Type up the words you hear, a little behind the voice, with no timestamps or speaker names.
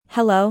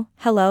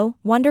Hello,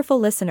 wonderful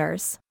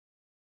listeners.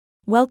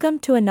 Welcome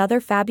to another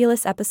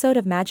fabulous episode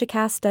of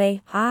Magicast Day.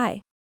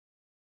 Hi.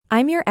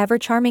 I'm your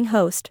ever-charming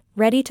host,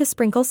 ready to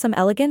sprinkle some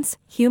elegance,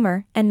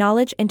 humor, and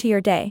knowledge into your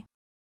day.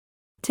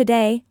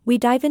 Today, we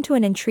dive into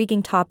an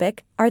intriguing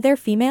topic: are there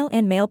female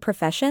and male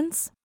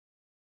professions?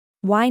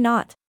 Why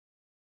not?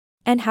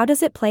 And how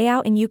does it play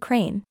out in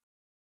Ukraine?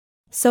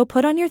 So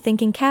put on your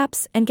thinking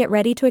caps and get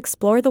ready to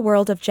explore the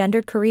world of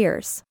gendered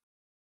careers.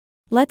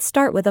 Let's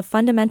start with a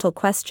fundamental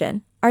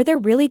question: are there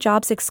really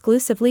jobs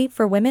exclusively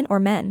for women or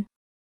men?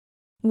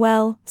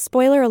 Well,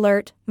 spoiler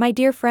alert, my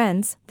dear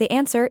friends, the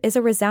answer is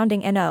a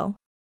resounding no.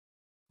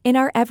 In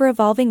our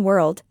ever-evolving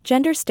world,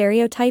 gender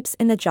stereotypes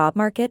in the job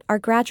market are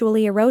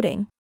gradually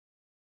eroding.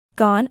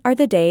 Gone are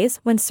the days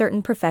when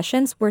certain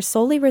professions were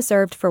solely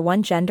reserved for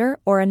one gender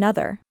or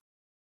another.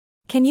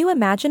 Can you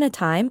imagine a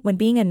time when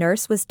being a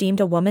nurse was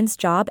deemed a woman's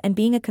job and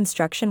being a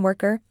construction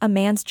worker a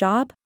man's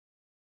job?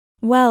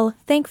 Well,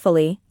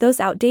 thankfully,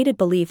 those outdated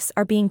beliefs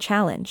are being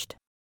challenged.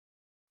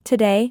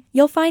 Today,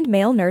 you'll find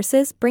male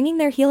nurses bringing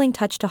their healing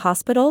touch to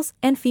hospitals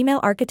and female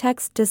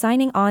architects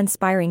designing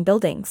awe-inspiring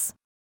buildings.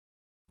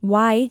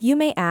 Why, you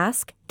may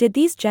ask, did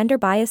these gender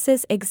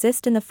biases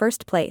exist in the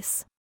first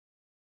place?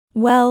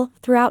 Well,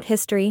 throughout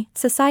history,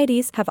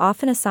 societies have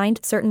often assigned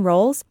certain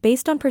roles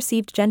based on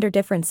perceived gender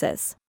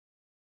differences.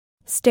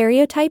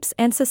 Stereotypes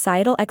and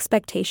societal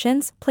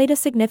expectations played a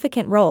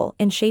significant role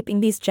in shaping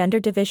these gender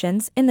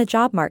divisions in the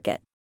job market.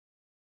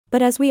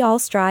 But as we all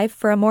strive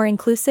for a more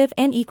inclusive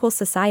and equal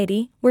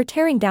society, we're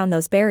tearing down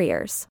those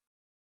barriers.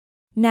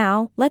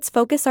 Now, let's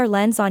focus our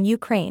lens on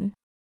Ukraine.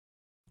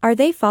 Are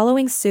they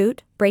following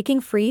suit,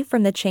 breaking free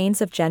from the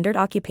chains of gendered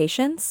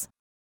occupations?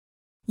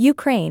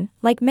 Ukraine,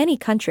 like many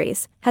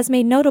countries, has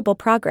made notable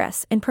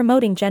progress in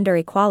promoting gender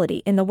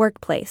equality in the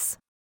workplace.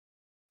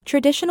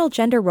 Traditional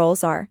gender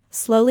roles are,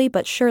 slowly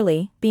but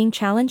surely, being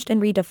challenged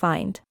and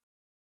redefined.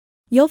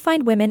 You'll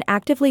find women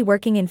actively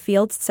working in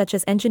fields such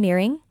as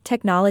engineering,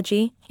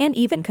 technology, and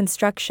even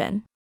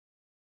construction.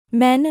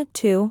 Men,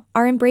 too,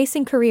 are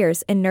embracing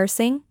careers in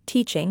nursing,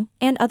 teaching,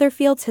 and other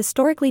fields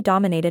historically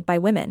dominated by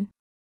women.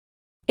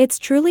 It's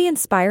truly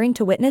inspiring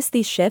to witness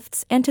these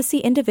shifts and to see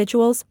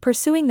individuals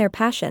pursuing their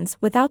passions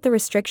without the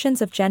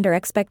restrictions of gender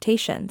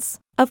expectations.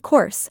 Of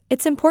course,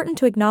 it's important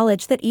to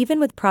acknowledge that even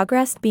with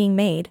progress being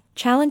made,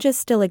 challenges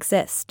still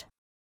exist.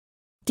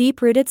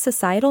 Deep-rooted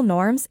societal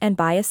norms and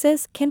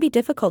biases can be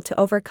difficult to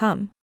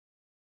overcome.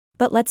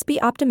 But let's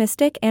be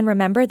optimistic and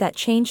remember that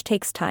change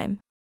takes time.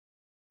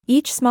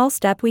 Each small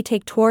step we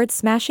take towards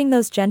smashing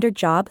those gendered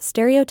job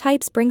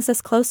stereotypes brings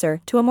us closer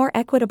to a more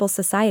equitable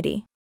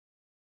society.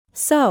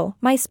 So,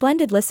 my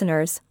splendid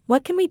listeners,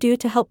 what can we do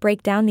to help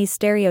break down these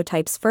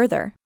stereotypes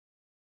further?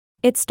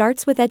 It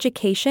starts with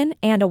education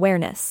and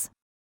awareness.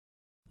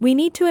 We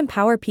need to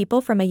empower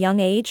people from a young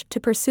age to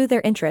pursue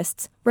their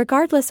interests,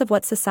 regardless of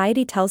what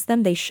society tells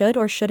them they should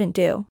or shouldn't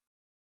do.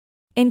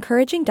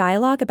 Encouraging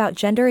dialogue about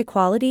gender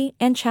equality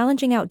and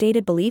challenging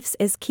outdated beliefs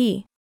is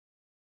key.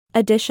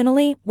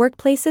 Additionally,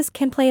 workplaces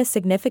can play a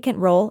significant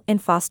role in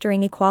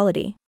fostering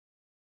equality.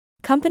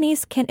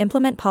 Companies can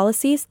implement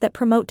policies that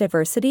promote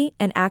diversity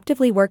and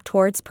actively work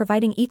towards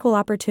providing equal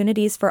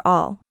opportunities for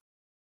all.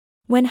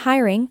 When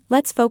hiring,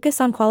 let's focus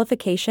on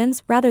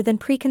qualifications rather than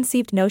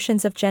preconceived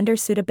notions of gender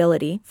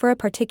suitability for a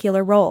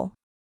particular role.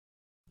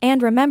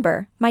 And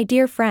remember, my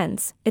dear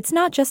friends, it's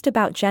not just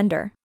about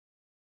gender.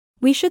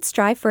 We should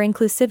strive for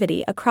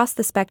inclusivity across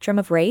the spectrum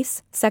of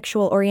race,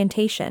 sexual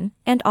orientation,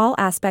 and all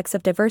aspects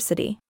of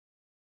diversity.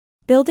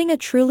 Building a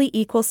truly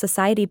equal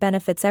society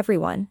benefits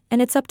everyone,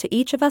 and it's up to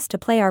each of us to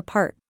play our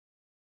part.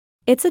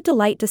 It's a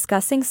delight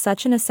discussing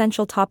such an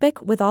essential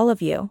topic with all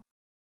of you.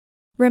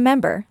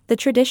 Remember, the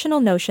traditional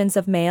notions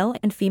of male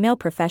and female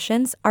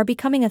professions are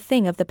becoming a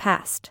thing of the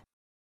past.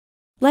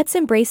 Let's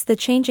embrace the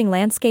changing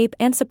landscape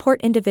and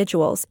support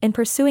individuals in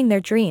pursuing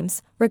their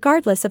dreams,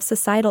 regardless of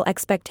societal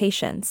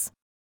expectations.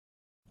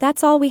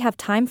 That's all we have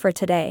time for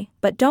today,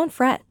 but don't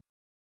fret.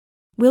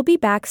 We'll be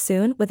back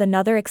soon with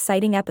another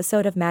exciting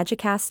episode of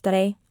Magicast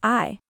Day.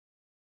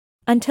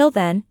 Until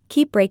then,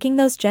 keep breaking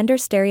those gender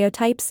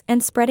stereotypes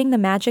and spreading the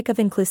magic of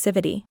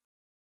inclusivity.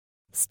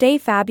 Stay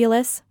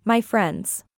fabulous, my friends.